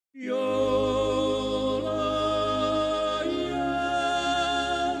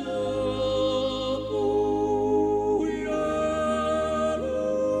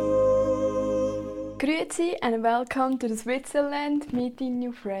Rosie and welcome to the Switzerland Meeting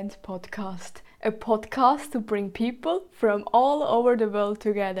New Friends podcast. A podcast to bring people from all over the world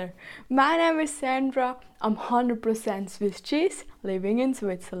together. My name is Sandra, I'm 100% Swiss cheese living in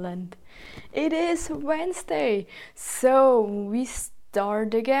Switzerland. It is Wednesday, so we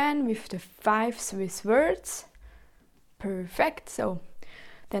start again with the 5 Swiss words. Perfect, so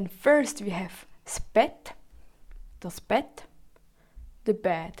then first we have Bett, das Bett, the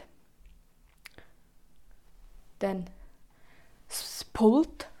bed. Dann das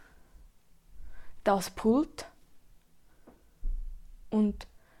Pult, das Pult und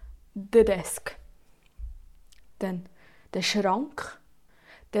the desk. Dann der Schrank,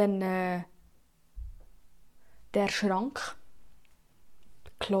 dann der Schrank,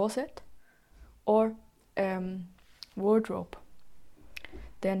 closet or wardrobe.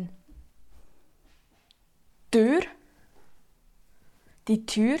 Dann Tür, die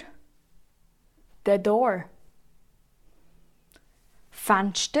Tür, the door.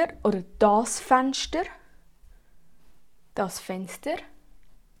 Fenster oder das Fenster, das Fenster,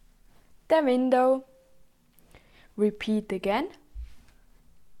 the window. Repeat again.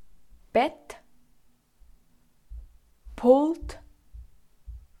 Bett, Pult,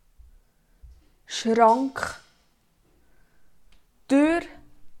 Schrank, Tür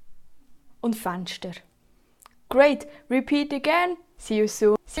und Fenster. Great! Repeat again. See you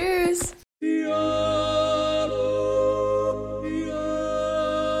soon. Tschüss! Ja.